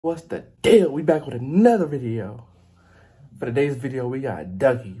What's the deal? We back with another video. For today's video, we got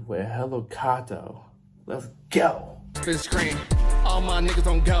DUKI with Hello Cotto. Let's go. Spin screen, all my niggas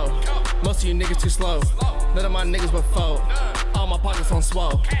on go. Most of you niggas too slow. None of my niggas but fold. All my pockets on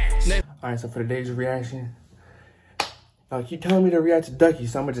swole. Alright, so for today's reaction, y'all keep telling me to react to DUKI,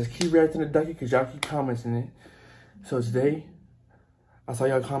 so I'm gonna just keep reacting to DUKI because y'all keep commenting it. So today, I saw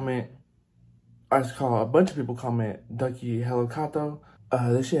y'all comment, I saw a bunch of people comment DUKI Hello Cotto.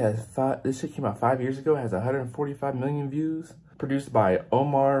 This shit came out 5 years ago. It has 145 million views. Produced by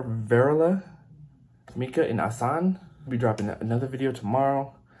Omar, Varela, Mykka, and Asan. I'll be dropping another video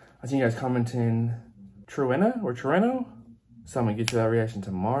tomorrow. I seen you guys commenting Truena or Treno. So I'm gonna get to that reaction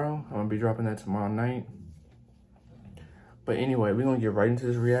tomorrow. I'm gonna be dropping that tomorrow night. But anyway, we're gonna get right into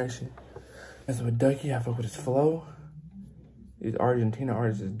this reaction. And so with DUKI, I fuck with his flow. These Argentina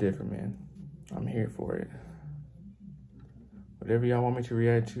artists is different, man. I'm here for it. Whatever y'all want me to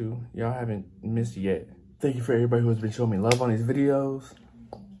react to, y'all haven't missed yet. Thank you for everybody who has been showing me love on these videos.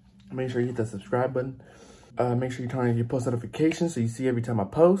 Make sure you hit that subscribe button. Make sure you turn on your post notifications so you see every time I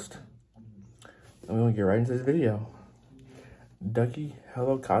post. And we're gonna get right into this video. DUKI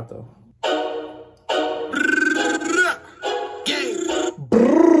Hello Cotto.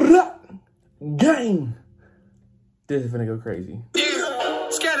 Gang! This is gonna go crazy.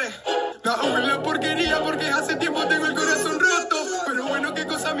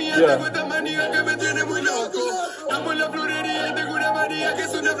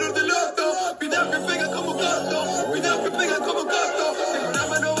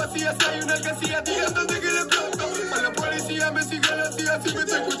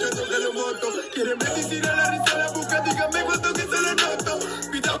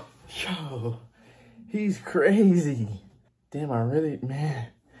 Yo, he's crazy. Damn, man.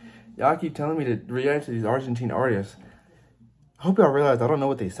 Y'all keep telling me to react to these Argentine artists. I hope y'all realize I don't know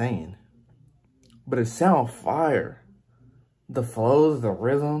what they're saying. But it sounds fire. The flows, the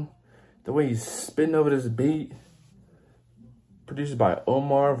rhythm, the way he's spitting over this beat. Produced by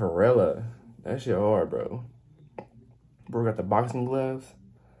Omar, Varela. That shit hard, bro. Bro got the boxing gloves.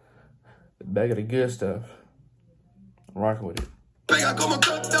 The bag of the good stuff. I'm rocking with it. Pega como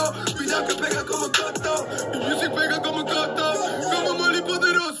Cotto, cuidado que pega como Cotto. Mi music pega como Cotto, como Molly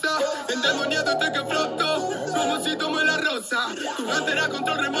poderosa. Endemoniado te que floto, como si tome la rosa. Tu gatera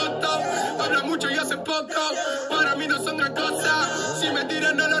control remoto, habla mucho y hace poco. Para mí no son gran cosa. Si me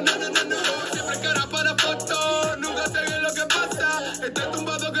tiran no. Siempre cara para foto, nunca sé bien lo que pasa. Este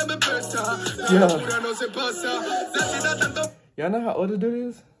tumbado que me pesa, la locura no se pasa. La ciudad tanto. Y'all know how old this dude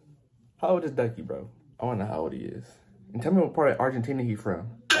is? How old is DUKI, bro? I wanna know how old he is. And tell me what part of Argentina he's from.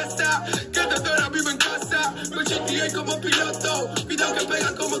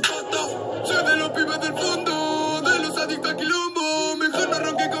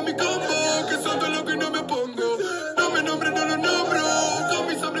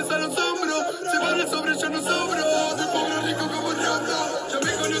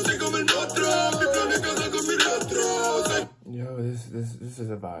 Yo, this is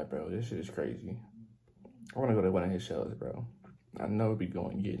a vibe, bro. This shit is crazy. I want to go to one of his shows, bro. I know it be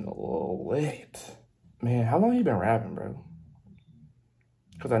getting a little late. Man, how long you been rapping, bro?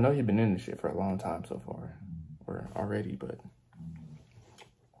 Because I know you've been in this shit for a long time so far. Or already, but...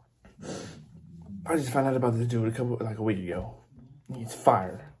 I just found out about this dude like a week ago. He's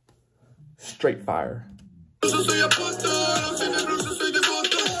fire. Straight fire. The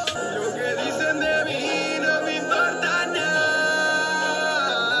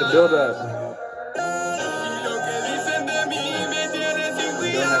build up.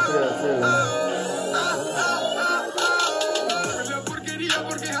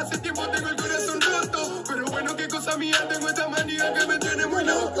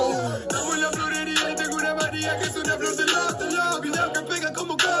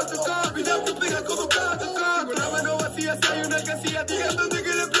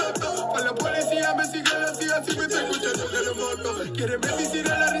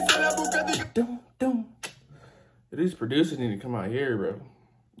 These producers need to come out here, bro.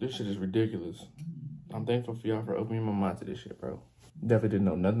 This shit is ridiculous. I'm thankful for y'all for opening my mind to this shit, bro. Definitely didn't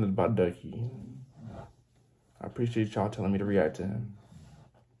know nothing about DUKI. I appreciate y'all telling me to react to him.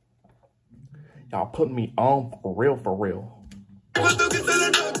 Y'all putting me on for real, for real. Yeah,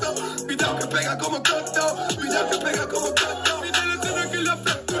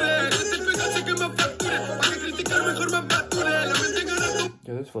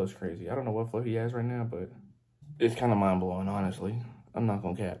 this flow is crazy. I don't know what flow he has right now, but it's kind of mind-blowing, honestly. I'm not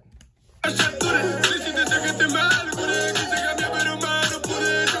gonna cap.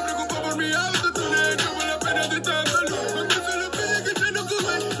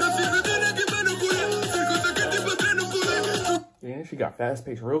 got fast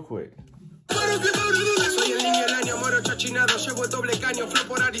paced real quick. Soy el niño del año, moro chachinado, llevo el doble caño, flow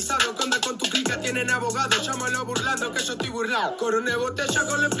polarizado, conda con tu clica, tienen abogado, llámalo burlando, que yo estoy burlado. Coroné botella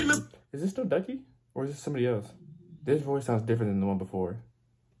con el primer... Is this still Ducky? Or is this somebody else? This voice sounds different than the one before.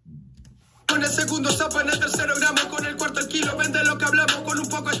 Con el segundo zapa en el tercero gramo, con el cuarto el kilo, vende lo que hablamos, con un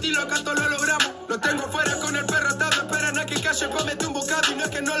poco de estilo, acá todo lo logramos. Lo tengo fuera con el perro atado, esperan a que calle, comete un bocado, y no es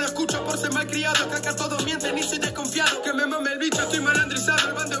que no lo escucho por ser malcriado, que acá todos mienten y soy desconfiado, que me mame el bicho, estoy malandrizado,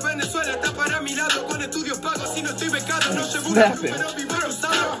 el bando de Venezuela está para mi lado, con estudios pagos, si no estoy becado, no se busca, pero vivo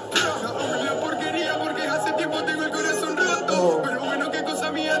rosado. La porquería, porque hace tiempo tengo el corazón roto, pero bueno, qué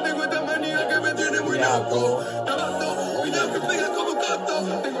cosa mía, tengo esta manía que me tiene muy loco. Tabato, cuidado que pega como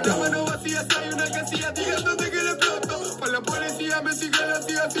Cotto, tengo la mano vacía, hay una casilla, digan dónde que le exploto. Para la policía me sigue la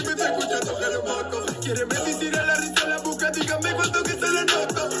tía, si me está escuchando que lo moto. Quieren mentir a la risa la busca, díganme cuánto que se lo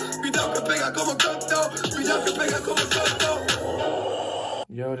noto. Cuidado que pega como Cotto, cuidado que pega como Cotto.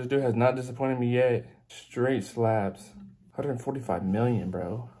 Yo, this dude has not disappointed me yet. Straight slaps. 145 million,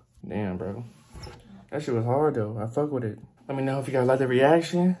 bro. Damn, bro. That shit was hard, though. I fuck with it. Let me know if you guys like the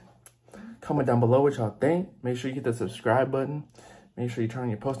reaction. Comment down below what y'all think. Make sure you hit the subscribe button. Make sure you turn on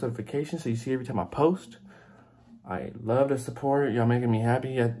your post notifications so you see every time I post. I love the support. Y'all making me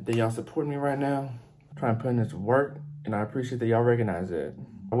happy that y'all support me right now. I'm trying to put in this work, and I appreciate that y'all recognize it.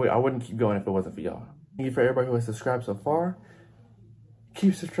 I wouldn't keep going if it wasn't for y'all. Thank you for everybody who has subscribed so far.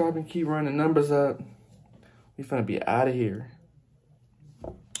 Keep subscribing, keep running the numbers up. We finna be out of here.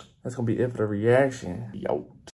 That's gonna be it for the reaction. Yo.